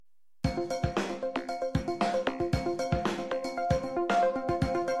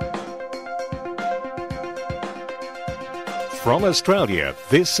From Australia,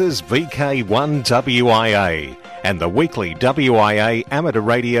 this is VK1WIA and the weekly WIA amateur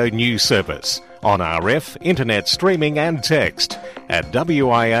radio news service on RF, internet streaming and text at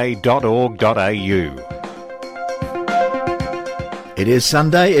wia.org.au. It is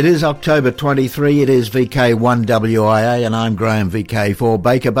Sunday, it is October 23, it is VK1WIA and I'm Graham VK4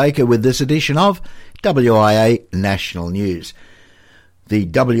 Baker with this edition of WIA National News. The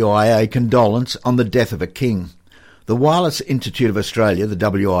WIA condolence on the death of a king. The Wireless Institute of Australia, the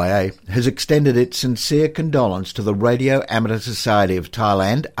WIA, has extended its sincere condolence to the Radio Amateur Society of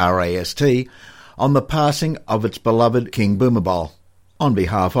Thailand, RAST, on the passing of its beloved King Bhumibol. On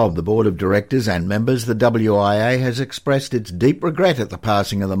behalf of the Board of Directors and members, the WIA has expressed its deep regret at the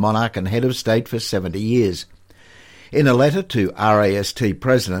passing of the monarch and head of state for 70 years. In a letter to RAST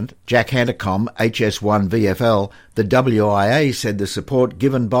President Jack Hanticom, HS1VFL, the WIA said the support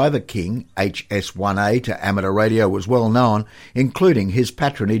given by the King, HS1A, to amateur radio was well known, including his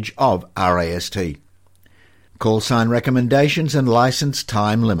patronage of RAST. Call sign recommendations and licence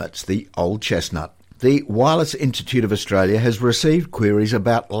time limits, the old chestnut. The Wireless Institute of Australia has received queries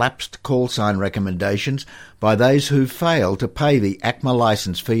about lapsed call sign recommendations by those who fail to pay the ACMA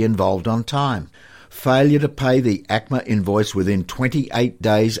licence fee involved on time. Failure to pay the ACMA invoice within 28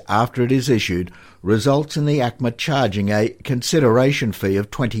 days after it is issued results in the ACMA charging a consideration fee of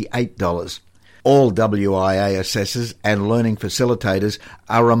 $28. All WIA assessors and learning facilitators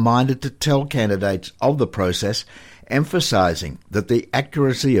are reminded to tell candidates of the process, emphasising that the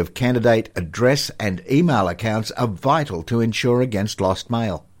accuracy of candidate address and email accounts are vital to ensure against lost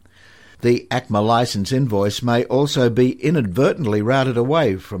mail. The ACMA licence invoice may also be inadvertently routed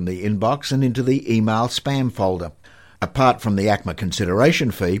away from the inbox and into the email spam folder. Apart from the ACMA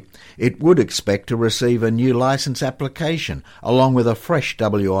consideration fee, it would expect to receive a new licence application along with a fresh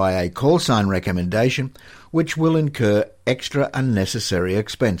WIA call sign recommendation, which will incur extra unnecessary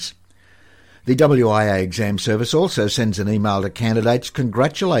expense. The WIA exam service also sends an email to candidates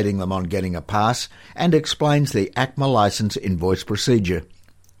congratulating them on getting a pass and explains the ACMA licence invoice procedure.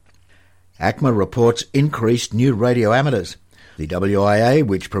 ACMA reports increased new radio amateurs. The WIA,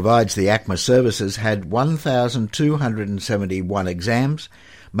 which provides the ACMA services, had 1,271 exams,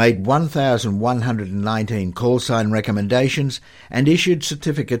 made 1,119 call sign recommendations and issued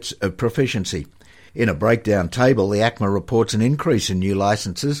certificates of proficiency. In a breakdown table, the ACMA reports an increase in new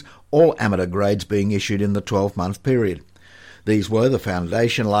licences, all amateur grades being issued in the 12-month period. These were the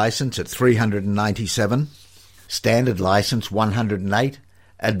Foundation Licence at 397, Standard Licence 108,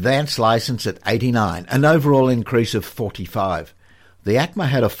 Advanced Licence at 89, an overall increase of 45. The ACMA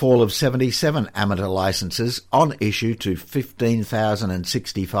had a fall of 77 amateur licences on issue to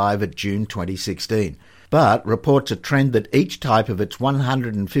 15,065 at June 2016, but reports a trend that each type of its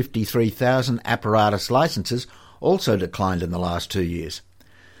 153,000 apparatus licences also declined in the last 2 years.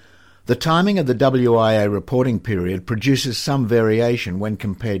 The timing of the WIA reporting period produces some variation when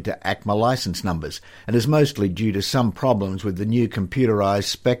compared to ACMA licence numbers and is mostly due to some problems with the new computerised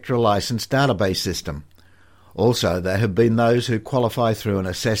Spectra licence database system. Also, there have been those who qualify through an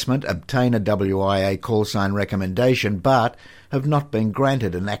assessment, obtain a WIA call sign recommendation, but have not been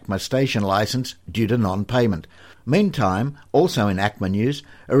granted an ACMA station licence due to non-payment. Meantime, also in ACMA news,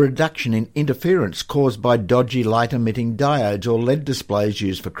 a reduction in interference caused by dodgy light-emitting diodes or LED displays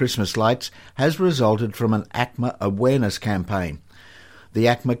used for Christmas lights has resulted from an ACMA awareness campaign. The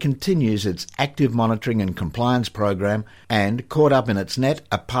ACMA continues its active monitoring and compliance program and, caught up in its net,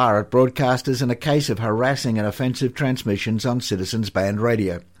 are pirate broadcasters in a case of harassing and offensive transmissions on Citizens Band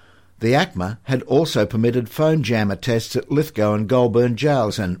radio. The ACMA had also permitted phone jammer tests at Lithgow and Goulburn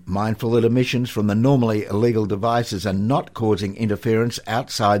jails and, mindful that emissions from the normally illegal devices are not causing interference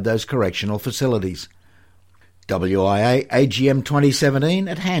outside those correctional facilities. WIA AGM 2017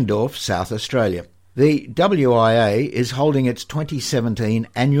 at Handorf, South Australia. The WIA is holding its 2017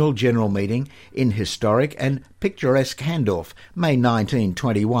 annual general meeting in historic and picturesque Handorf, May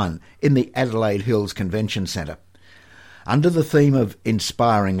 1921, in the Adelaide Hills Convention Centre. Under the theme of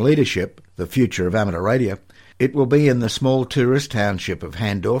Inspiring Leadership, the future of amateur radio, it will be in the small tourist township of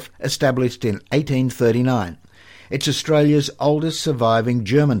Handorf, established in 1839. It's Australia's oldest surviving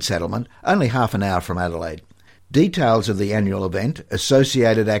German settlement, only half an hour from Adelaide. Details of the annual event,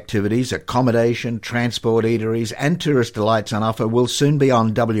 associated activities, accommodation, transport, eateries and tourist delights on offer will soon be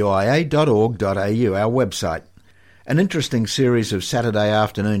on wia.org.au, our website. An interesting series of Saturday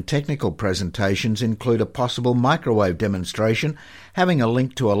afternoon technical presentations include a possible microwave demonstration having a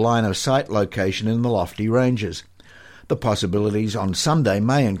link to a line-of-sight location in the Lofty Ranges. The possibilities on Sunday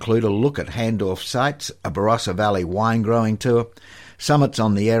may include a look at Handorf sites, a Barossa Valley wine growing tour, summits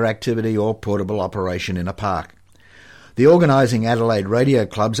on the air activity or portable operation in a park. The organising Adelaide radio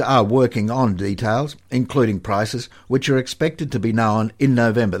clubs are working on details, including prices, which are expected to be known in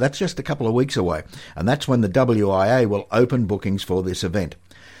November. That's just a couple of weeks away, and that's when the WIA will open bookings for this event.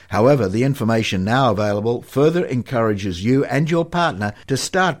 However, the information now available further encourages you and your partner to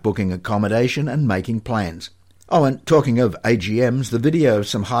start booking accommodation and making plans. Oh, and talking of AGMs, the video of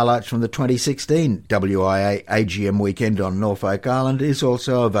some highlights from the 2016 WIA AGM weekend on Norfolk Island is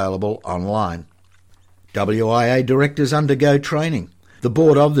also available online. WIA directors undergo training. The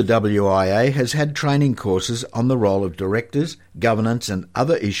board of the WIA has had training courses on the role of directors, governance and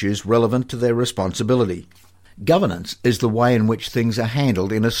other issues relevant to their responsibility. Governance is the way in which things are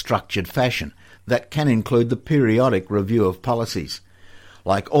handled in a structured fashion that can include the periodic review of policies.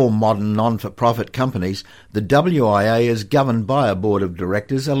 Like all modern non-for-profit companies, the WIA is governed by a board of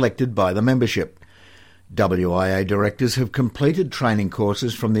directors elected by the membership. WIA directors have completed training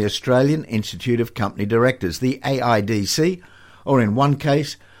courses from the Australian Institute of Company Directors, the AIDC, or in one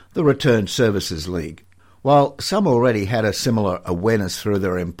case, the Return Services League. While some already had a similar awareness through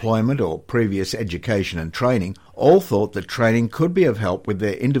their employment or previous education and training, all thought that training could be of help with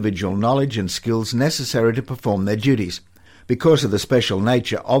their individual knowledge and skills necessary to perform their duties. Because of the special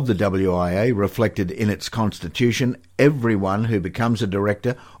nature of the WIA reflected in its constitution, everyone who becomes a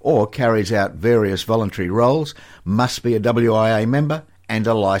director or carries out various voluntary roles must be a WIA member and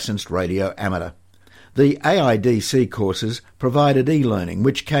a licensed radio amateur. The AIDC courses provided e-learning,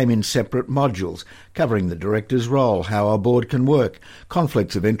 which came in separate modules, covering the director's role, how our board can work,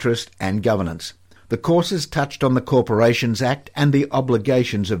 conflicts of interest and governance. The courses touched on the Corporations Act and the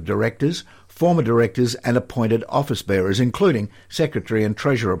obligations of directors, former directors and appointed office bearers, including secretary and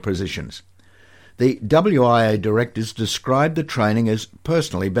treasurer positions. The WIA directors described the training as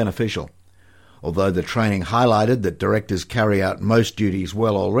personally beneficial. Although the training highlighted that directors carry out most duties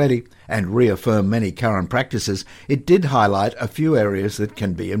well already and reaffirm many current practices, it did highlight a few areas that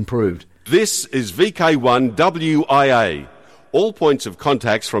can be improved. This is VK1 WIA. All points of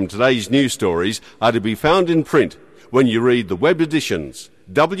contacts from today's news stories are to be found in print when you read the web editions.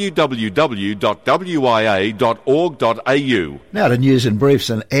 www.wia.org.au. Now to news and briefs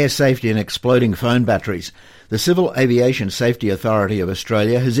on air safety and exploding phone batteries. The Civil Aviation Safety Authority of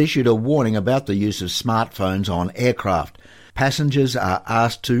Australia has issued a warning about the use of smartphones on aircraft. Passengers are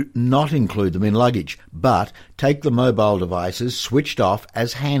asked to not include them in luggage, but take the mobile devices switched off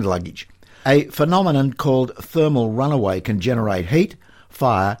as hand luggage. A phenomenon called thermal runaway can generate heat,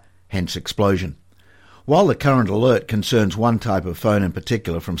 fire, hence explosion. While the current alert concerns one type of phone in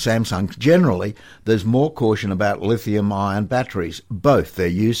particular from Samsung, generally there's more caution about lithium-ion batteries, both their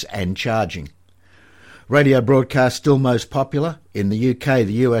use and charging. Radio broadcasts still most popular. In the UK,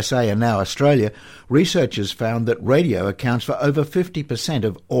 the USA and now Australia, researchers found that radio accounts for over 50%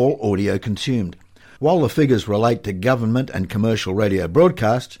 of all audio consumed. While the figures relate to government and commercial radio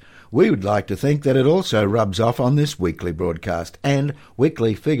broadcasts, we would like to think that it also rubs off on this weekly broadcast, and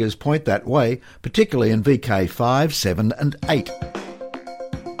weekly figures point that way, particularly in VK 5, 7 and 8.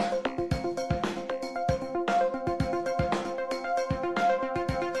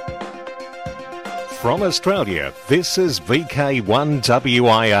 From Australia, this is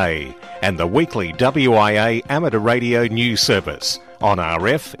VK1WIA and the weekly WIA amateur radio news service on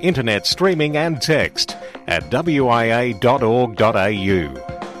RF, internet streaming and text at wia.org.au.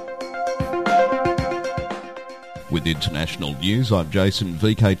 With international news, I'm Jason,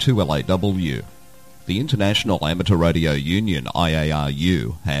 VK2LAW. The International Amateur Radio Union,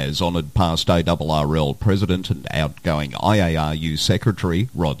 IARU, has honoured past ARRL President and outgoing IARU Secretary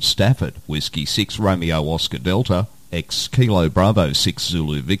Rod Stafford, Whiskey 6 Romeo Oscar Delta, ex Kilo Bravo 6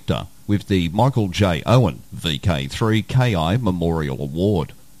 Zulu Victor, with the Michael J. Owen VK3 KI Memorial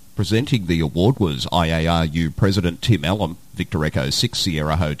Award. Presenting the award was IARU President Tim Ellum, Victor Echo 6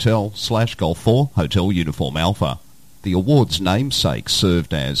 Sierra Hotel / Golf 4 Hotel Uniform Alpha. The award's namesake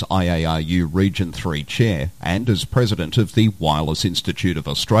served as IARU Region 3 Chair and as President of the Wireless Institute of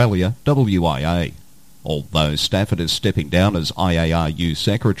Australia, WIA. Although Stafford is stepping down as IARU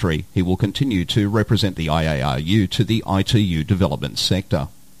Secretary, he will continue to represent the IARU to the ITU development sector.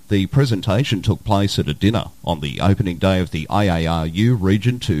 The presentation took place at a dinner on the opening day of the IARU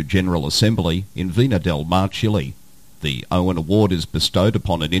Region 2 General Assembly in Vina del Mar, Chile. The Owen Award is bestowed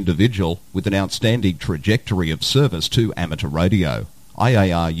upon an individual with an outstanding trajectory of service to amateur radio.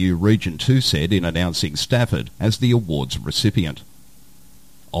 IARU Region 2 said in announcing Stafford as the award's recipient.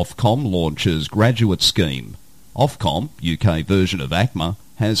 Ofcom launches graduate scheme. Ofcom, UK version of ACMA,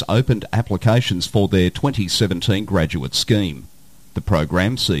 has opened applications for their 2017 graduate scheme. The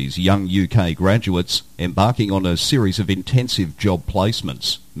program sees young UK graduates embarking on a series of intensive job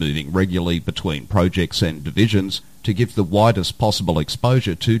placements, moving regularly between projects and divisions to give the widest possible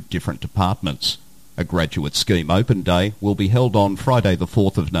exposure to different departments. A graduate scheme open day will be held on Friday the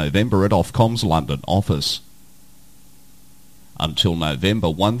 4th of November at Ofcom's London office. Until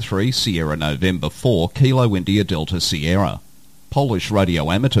November 13 Sierra November 4 Kilo India Delta Sierra. Polish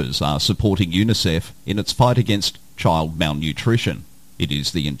radio amateurs are supporting UNICEF in its fight against child malnutrition. It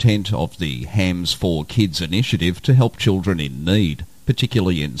is the intent of the Hams for Kids initiative to help children in need,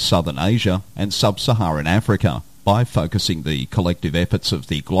 particularly in Southern Asia and Sub-Saharan Africa, by focusing the collective efforts of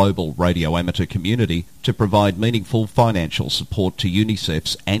the global radio amateur community to provide meaningful financial support to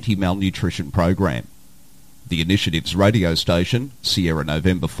UNICEF's anti-malnutrition program. The initiative's radio station, Sierra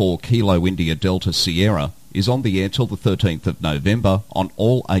November 4 Kilo India Delta Sierra, is on the air till the 13th of November on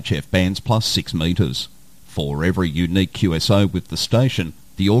all HF bands plus 6 metres. For every unique QSO with the station,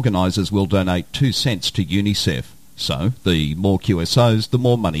 the organisers will donate 2 cents to UNICEF. So, the more QSOs, the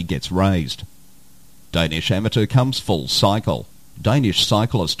more money gets raised. Danish amateur comes full cycle. Danish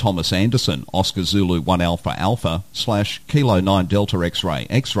cyclist Thomas Anderson, Oscar Zulu 1 Alpha Alpha / Kilo 9 Delta X-Ray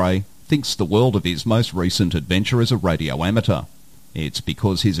X-Ray, thinks the world of his most recent adventure as a radio amateur. It's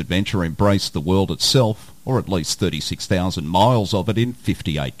because his adventure embraced the world itself, or at least 36,000 miles of it in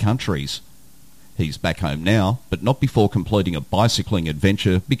 58 countries. He's back home now, but not before completing a bicycling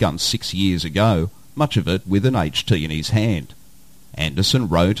adventure begun 6 years ago, much of it with an HT in his hand. Anderson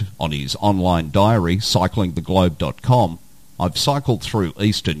wrote on his online diary, cyclingtheglobe.com, "I've cycled through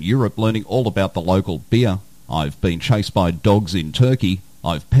Eastern Europe learning all about the local beer. I've been chased by dogs in Turkey.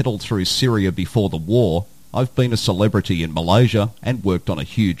 I've pedalled through Syria before the war. I've been a celebrity in Malaysia and worked on a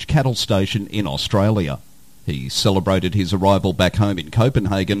huge cattle station in Australia." He celebrated his arrival back home in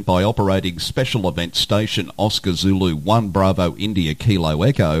Copenhagen by operating special event station Oscar Zulu 1 Bravo India Kilo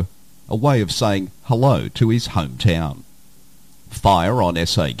Echo, a way of saying hello to his hometown. Fire on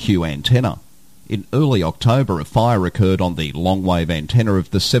SAQ antenna. In early October, a fire occurred on the long-wave antenna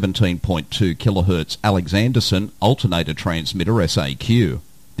of the 17.2 kHz Alexanderson alternator transmitter SAQ.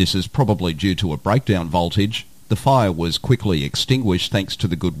 This is probably due to a breakdown voltage. The fire was quickly extinguished thanks to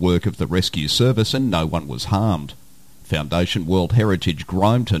the good work of the rescue service and no one was harmed. Foundation World Heritage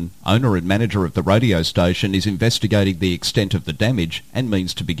Grimeton, owner and manager of the radio station, is investigating the extent of the damage and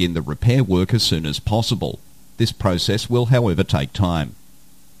means to begin the repair work as soon as possible. This process will, however, take time.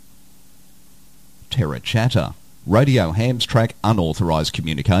 Terra Chatter. Radio hams track unauthorised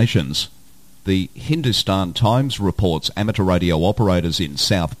communications. The Hindustan Times reports amateur radio operators in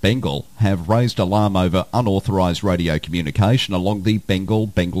South Bengal have raised alarm over unauthorised radio communication along the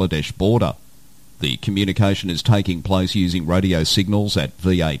Bengal-Bangladesh border. The communication is taking place using radio signals at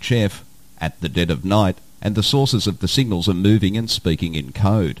VHF at the dead of night, and the sources of the signals are moving and speaking in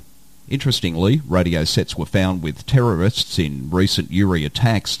code. Interestingly, radio sets were found with terrorists in recent URI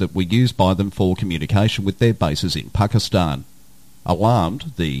attacks that were used by them for communication with their bases in Pakistan.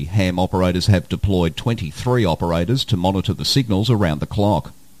 Alarmed, the ham operators have deployed 23 operators to monitor the signals around the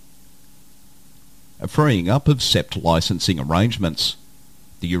clock. A freeing up of SEPT licensing arrangements.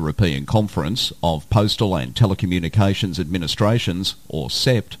 The European Conference of Postal and Telecommunications Administrations, or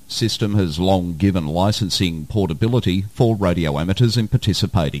SEPT, system has long given licensing portability for radio amateurs in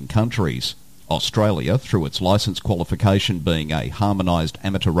participating countries. Australia, through its licence qualification being a Harmonised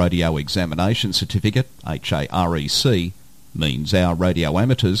Amateur Radio Examination Certificate, HAREC, means our radio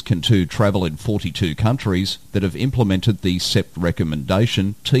amateurs can too travel in 42 countries that have implemented the SEPT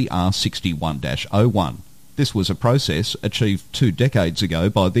recommendation TR61-01. This was a process achieved 2 decades ago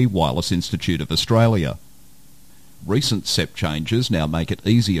by the Wireless Institute of Australia. Recent SEPT changes now make it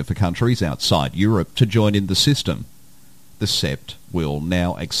easier for countries outside Europe to join in the system. The SEPT will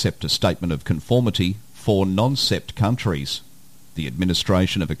now accept a statement of conformity for non-SEPT countries. The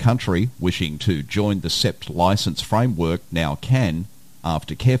administration of a country wishing to join the SEPT licence framework now can,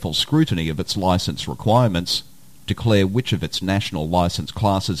 after careful scrutiny of its licence requirements, declare which of its national licence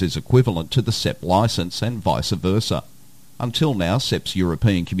classes is equivalent to the SEPT licence and vice versa. Until now, SEPT's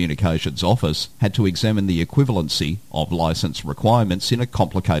European Communications Office had to examine the equivalency of licence requirements in a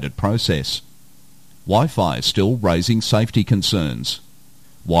complicated process. Wi-Fi is still raising safety concerns.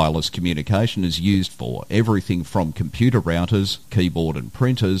 Wireless communication is used for everything from computer routers, keyboard and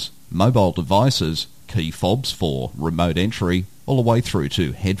printers, mobile devices, key fobs for remote entry, all the way through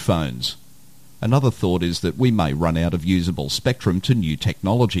to headphones. Another thought is that we may run out of usable spectrum to new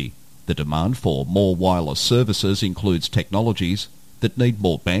technology. The demand for more wireless services includes technologies that need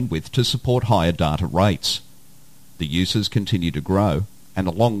more bandwidth to support higher data rates. The uses continue to grow. and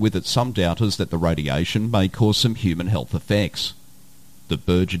along with it some doubters that the radiation may cause some human health effects. The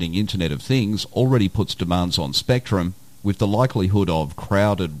burgeoning Internet of Things already puts demands on spectrum, with the likelihood of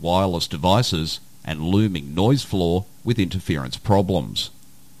crowded wireless devices and looming noise floor with interference problems.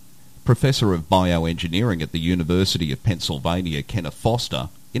 Professor of Bioengineering at the University of Pennsylvania, Kenneth Foster,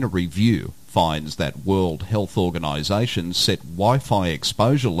 in a review finds that World Health Organization set Wi-Fi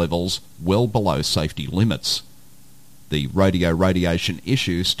exposure levels well below safety limits. The radio radiation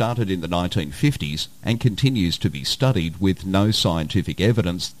issue started in the 1950s and continues to be studied with no scientific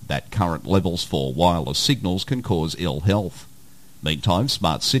evidence that current levels for wireless signals can cause ill health. Meantime,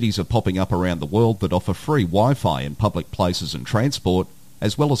 smart cities are popping up around the world that offer free Wi-Fi in public places and transport,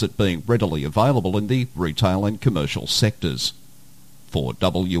 as well as it being readily available in the retail and commercial sectors. For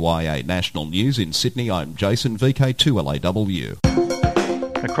WIA National News in Sydney, I'm Jason, VK2LAW.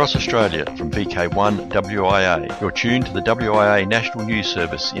 Across Australia from VK1 WIA, you're tuned to the WIA National News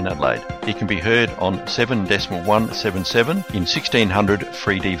Service in Adelaide. It can be heard on 7.177 in 1600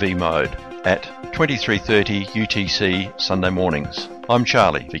 free DV mode at 23:30 UTC Sunday mornings. I'm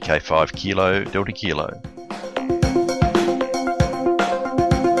Charlie, VK5 Kilo Delta Kilo.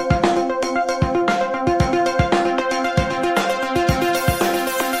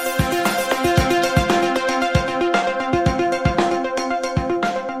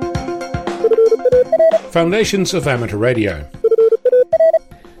 Foundations of Amateur Radio.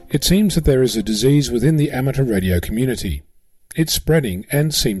 It seems that there is a disease within the amateur radio community. It's spreading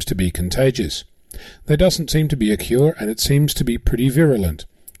and seems to be contagious. There doesn't seem to be a cure, and it seems to be pretty virulent.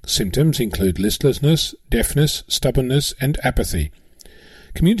 Symptoms include listlessness, deafness, stubbornness, and apathy.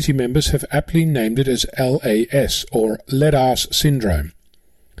 Community members have aptly named it as LAS, or lead-arse syndrome.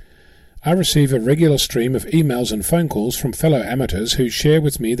 I receive a regular stream of emails and phone calls from fellow amateurs who share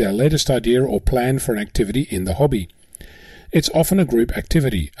with me their latest idea or plan for an activity in the hobby. It's often a group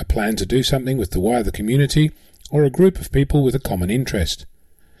activity, a plan to do something with the wider community, or a group of people with a common interest.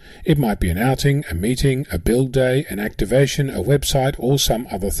 It might be an outing, a meeting, a build day, an activation, a website, or some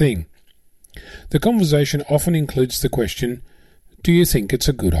other thing. The conversation often includes the question, "Do you think it's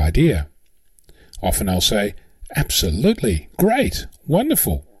a good idea?" Often I'll say, "Absolutely, great,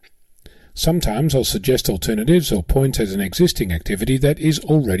 wonderful." Sometimes I'll suggest alternatives or point at an existing activity that is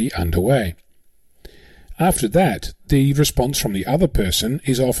already underway. After that, the response from the other person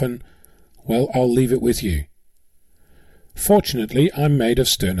is often, "Well, I'll leave it with you." Fortunately, I'm made of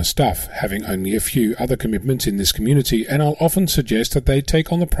sterner stuff, having only a few other commitments in this community, and I'll often suggest that they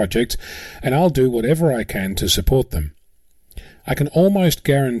take on the project, and I'll do whatever I can to support them. I can almost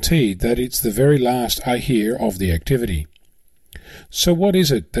guarantee that it's the very last I hear of the activity. So what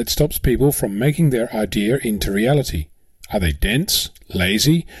is it that stops people from making their idea into reality? Are they dense,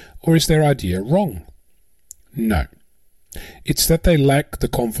 lazy, or is their idea wrong? No. It's that they lack the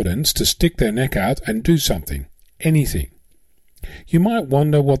confidence to stick their neck out and do something, anything. You might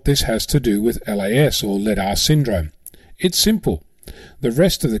wonder what this has to do with LAS or lead-arse syndrome. It's simple. The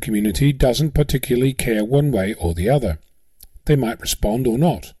rest of the community doesn't particularly care one way or the other. They might respond or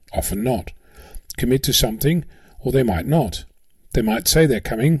not, often not. Commit to something, or they might not. They might say they're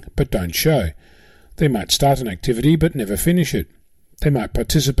coming, but don't show. They might start an activity, but never finish it. They might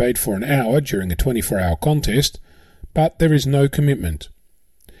participate for an hour during a 24-hour contest, but there is no commitment.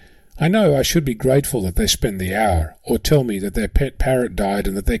 I know I should be grateful that they spend the hour, or tell me that their pet parrot died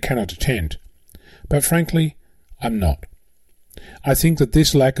and that they cannot attend. But frankly, I'm not. I think that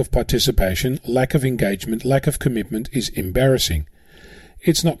this lack of participation, lack of engagement, lack of commitment is embarrassing.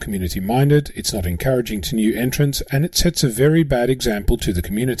 It's not community-minded, it's not encouraging to new entrants, and it sets a very bad example to the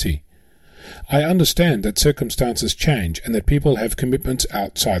community. I understand that circumstances change and that people have commitments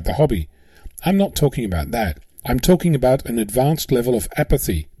outside the hobby. I'm not talking about that. I'm talking about an advanced level of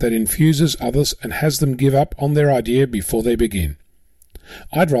apathy that infuses others and has them give up on their idea before they begin.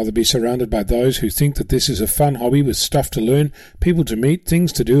 I'd rather be surrounded by those who think that this is a fun hobby with stuff to learn, people to meet,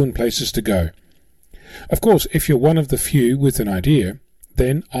 things to do and places to go. Of course, if you're one of the few with an idea,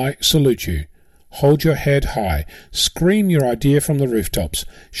 then I salute you. Hold your head high, scream your idea from the rooftops,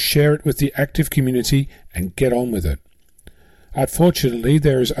 share it with the active community, and get on with it. Unfortunately,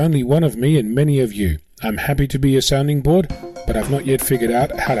 there is only one of me and many of you. I'm happy to be a sounding board, but I've not yet figured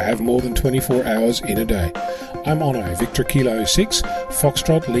out how to have more than 24 hours in a day. I'm Ono, Victor Kilo 6,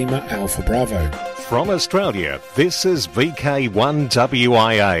 Foxtrot Lima Alpha Bravo. From Australia, this is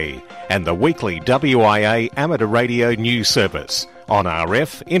VK1WIA and the weekly WIA amateur radio news service on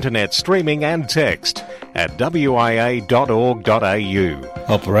RF, internet streaming and text at wia.org.au.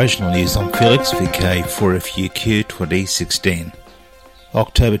 Operational news on Felix VK4FUQ 2016.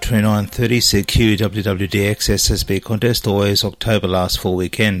 October 29-30 CQ WWDX SSB contest, always October last full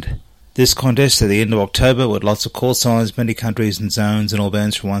weekend. This contest at the end of October with lots of call signs, many countries and zones and all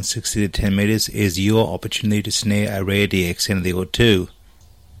bands from 160 to 10 metres is your opportunity to snare a rare DX entity or two.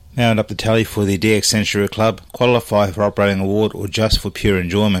 Mount up the tally for the DX Century Club, qualify for operating award or just for pure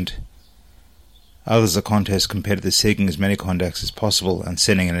enjoyment. Others are contests compared to seeking as many contacts as possible and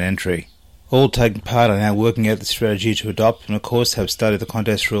sending in an entry. All taking part are now working out the strategy to adopt and of course have studied the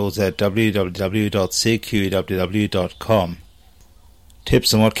contest rules at www.cqww.com.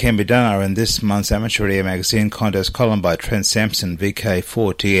 Tips on what can be done are in this month's Amateur Radio Magazine contest column by Trent Sampson,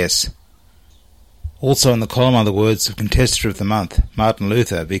 VK4TS. Also in the column are the words of Contester of the Month, Martin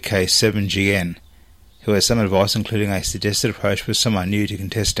Luther, VK7GN, who has some advice including a suggested approach for someone new to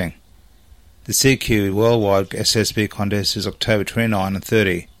contesting. The CQ Worldwide SSB contest is October 29 and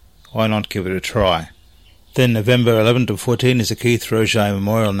 30. Why not give it a try? Then November 11 to 14 is the Keith Roger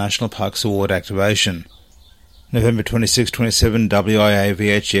Memorial National Parks Award activation. November 26-27 WIA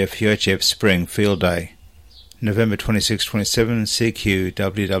VHF UHF Spring Field Day. November 26-27 CQ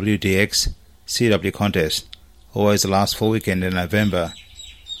WWDX CW Contest, always the last full weekend in November.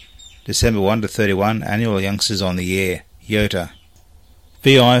 December 1 to 31 Annual Youngsters on the Air, YOTA.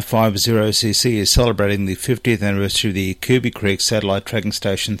 VI50CC is celebrating the 50th anniversary of the Kubi Creek satellite tracking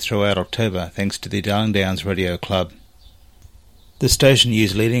station throughout October thanks to the Darling Downs Radio Club. The station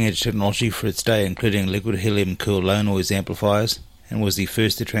used leading-edge technology for its day, including liquid helium-cooled low-noise amplifiers, and was the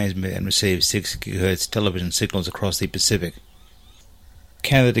first to transmit and receive 6 GHz television signals across the Pacific.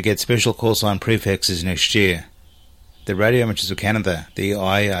 Canada to get special call sign prefixes next year. The Radio Amateurs of Canada, the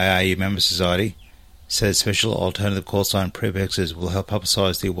IARU Member Society, says special alternative call sign prefixes will help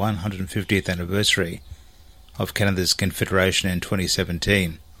publicise the 150th anniversary of Canada's Confederation in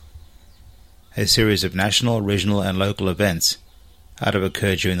 2017. A series of national, regional and local events are to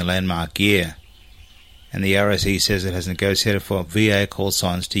occur during the landmark year, and the RSE says it has negotiated for VA call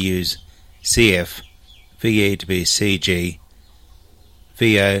signs to use CF, VE to be CG,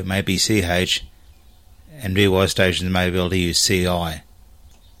 VO may be CH, and VY stations may be able to use CI.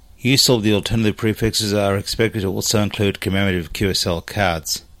 Use of the alternative prefixes are expected to also include commemorative QSL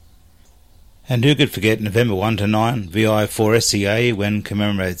cards. And who could forget November 1 to 9 VI4SCA when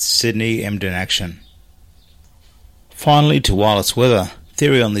commemorates Sydney Emden Action. Finally to wireless weather,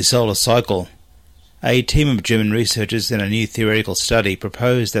 theory on the solar cycle. A team of German researchers in a new theoretical study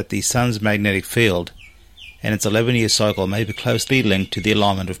proposed that the Sun's magnetic field and its 11-year cycle may be closely linked to the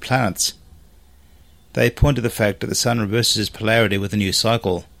alignment of planets. They point to the fact that the Sun reverses its polarity with a new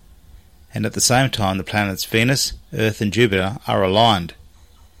cycle, and at the same time the planets Venus, Earth and Jupiter are aligned.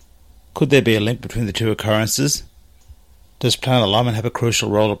 Could there be a link between the two occurrences? Does planet alignment have a crucial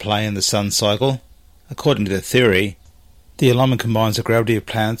role to play in the Sun's cycle? According to the theory, the alignment combines the gravity of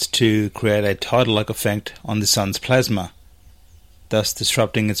planets to create a tidal-like effect on the Sun's plasma, thus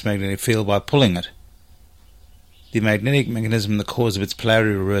disrupting its magnetic field by pulling it. The magnetic mechanism, the cause of its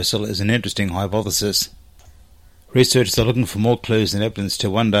polarity reversal, is an interesting hypothesis. Researchers are looking for more clues and evidence to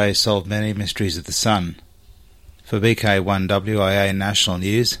one day solve many mysteries of the Sun. For VK1WIA National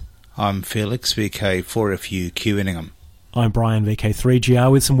News, I'm Felix, VK4FU Q-Inningham. I'm Brian, VK3GR,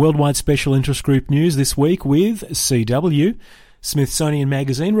 with some worldwide special interest group news this week with CW. Smithsonian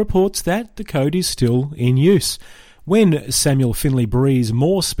Magazine reports that the code is still in use. When Samuel Finley Breeze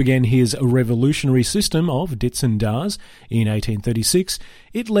Morse began his revolutionary system of dits and dars in 1836,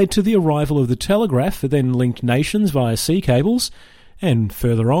 it led to the arrival of the telegraph that then linked nations via sea cables, and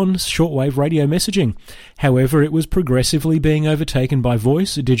further on, shortwave radio messaging. However, it was progressively being overtaken by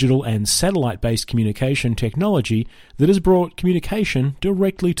voice, digital and satellite-based communication technology that has brought communication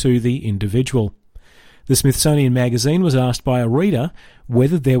directly to the individual. The Smithsonian Magazine was asked by a reader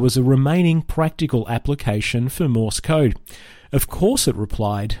whether there was a remaining practical application for Morse code. Of course, it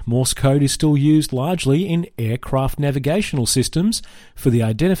replied. Morse code is still used largely in aircraft navigational systems for the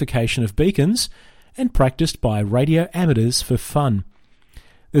identification of beacons and practiced by radio amateurs for fun.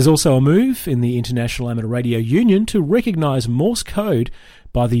 There's also a move in the International Amateur Radio Union to recognise Morse code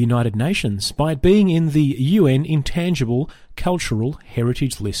by the United Nations by it being in the UN Intangible Cultural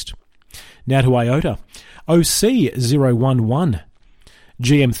Heritage List. Now to IOTA. OC011,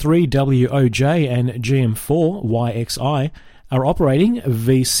 GM3WOJ and GM4YXI are operating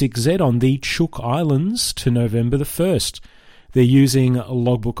V6Z on the Cook Islands to November the 1st. They're using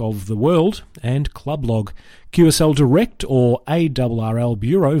Logbook of the World and Club Log, QSL Direct or ARRL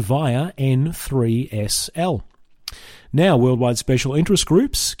Bureau via N3SL. Now, worldwide special interest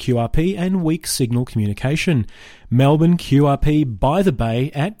groups, QRP and Weak Signal Communication. Melbourne QRP by the Bay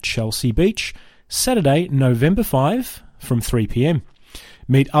at Chelsea Beach, Saturday, November 5 from 3 p.m.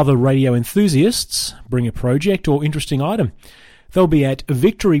 Meet other radio enthusiasts, bring a project or interesting item. They'll be at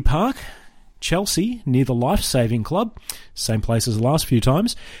Victory Park, Chelsea, near the Life Saving Club, same place as the last few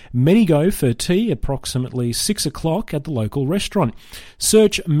times. Many go for tea approximately 6 o'clock at the local restaurant.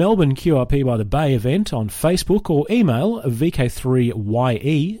 Search Melbourne QRP by the Bay event on Facebook or email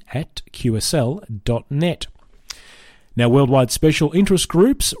vk3ye@qsl.net. Now, Worldwide Special Interest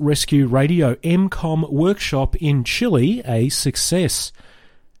Groups Rescue Radio MCOM workshop in Chile a success.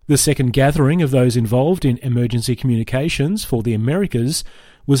 The second gathering of those involved in emergency communications for the Americas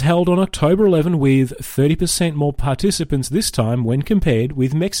was held on October 11 with 30% more participants this time when compared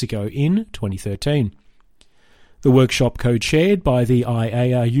with Mexico in 2013. The workshop co-chaired by the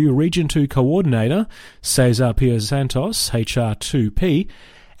IARU Region 2 Coordinator, Cesar Pires Santos, HR2P,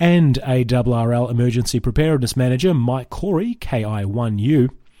 and ARRL Emergency Preparedness Manager, Mike Corey, KI1U,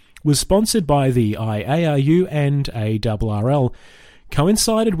 was sponsored by the IARU and ARRL,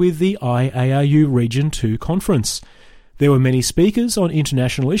 coincided with the IARU Region 2 Conference. There were many speakers on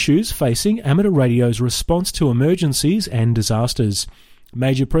international issues facing amateur radio's response to emergencies and disasters.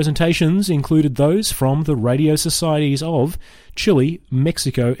 Major presentations included those from the radio societies of Chile,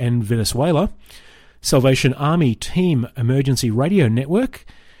 Mexico and Venezuela, Salvation Army Team Emergency Radio Network,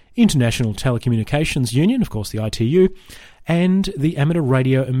 International Telecommunications Union, of course the ITU, and the Amateur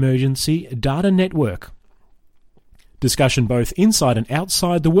Radio Emergency Data Network. Discussion both inside and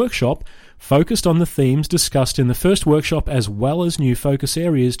outside the workshop focused on the themes discussed in the first workshop as well as new focus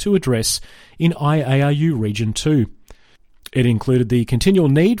areas to address in IARU Region 2. It included the continual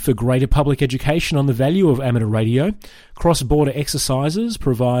need for greater public education on the value of amateur radio, cross-border exercises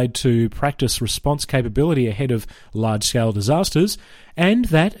provide to practice response capability ahead of large-scale disasters, and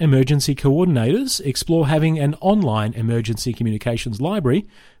that emergency coordinators explore having an online emergency communications library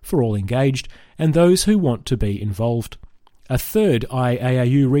for all engaged and those who want to be involved. A third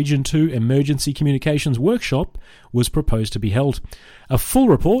IARU Region 2 Emergency Communications Workshop was proposed to be held. A full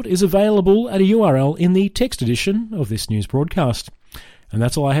report is available at a URL in the text edition of this news broadcast. And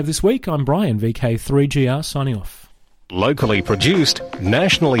that's all I have this week. I'm Brian, VK3GR, signing off. Locally produced,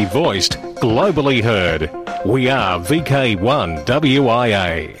 nationally voiced, globally heard. We are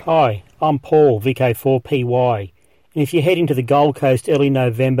VK1WIA. Hi, I'm Paul, VK4PY. And if you're heading to the Gold Coast early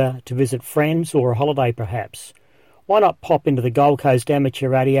November to visit friends or a holiday perhaps, why not pop into the Gold Coast Amateur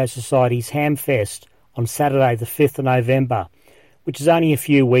Radio Society's Hamfest on Saturday the 5th of November, which is only a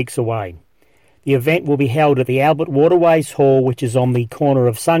few weeks away. The event will be held at the Albert Waterways Hall, which is on the corner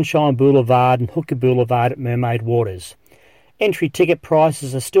of Sunshine Boulevard and Hooker Boulevard at Mermaid Waters. Entry ticket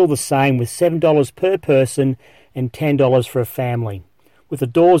prices are still the same, with $7 per person and $10 for a family, with the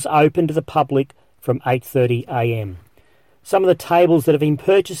doors open to the public from 8:30 a.m. Some of the tables that have been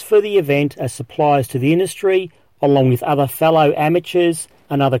purchased for the event are suppliers to the industry, along with other fellow amateurs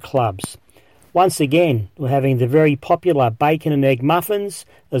and other clubs. Once again, we're having the very popular bacon and egg muffins,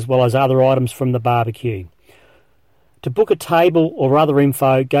 as well as other items from the barbecue. To book a table or other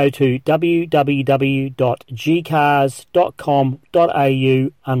info, go to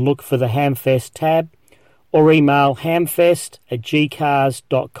www.gcars.com.au and look for the Hamfest tab, or email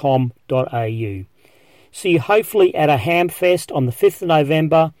hamfest@gcars.com.au. See you hopefully at a Hamfest on the 5th of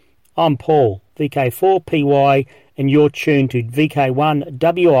November. I'm Paul, VK4PY, and you're tuned to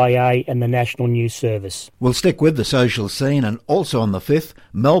VK1WIA and the National News Service. We'll stick with the social scene, and also on the 5th,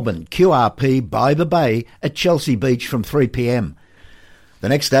 Melbourne QRP by the Bay at Chelsea Beach from 3 p.m. The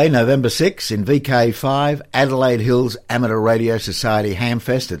next day, November 6, in VK5, Adelaide Hills Amateur Radio Society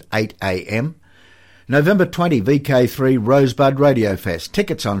Hamfest at 8 a.m. November 20, VK3 Rosebud Radio Fest,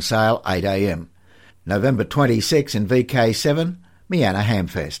 tickets on sale 8 a.m. November 26 in VK7, Miana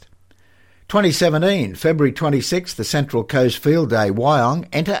Hamfest. 2017, February 26, the Central Coast Field Day Wyong,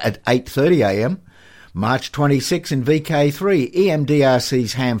 enter at 8:30 a.m. March 26 in VK3,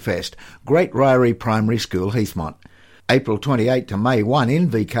 EMDRC's Hamfest, Great Ryrie Primary School, Heathmont. April 28 to May 1 in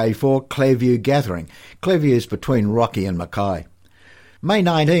VK4, Clairview Gathering. Clairview's between Rocky and Mackay. May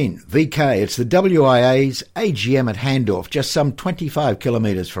 19, VK, it's the WIA's AGM at Handorf, just some 25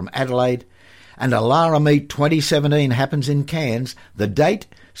 kilometres from Adelaide. And Alara Meet 2017 happens in Cairns. The date,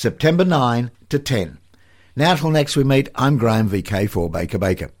 September 9 to 10. Now till next we meet, I'm Graham, VK4 Baker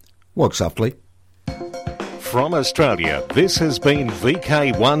Baker. Walk softly. From Australia, this has been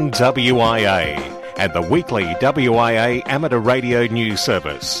VK1WIA and the weekly WIA Amateur Radio News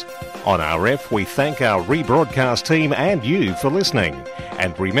Service. On RF, we thank our rebroadcast team and you for listening.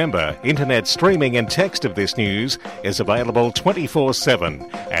 And remember, internet streaming and text of this news is available 24/7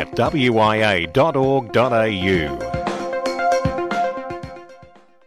 at wia.org.au.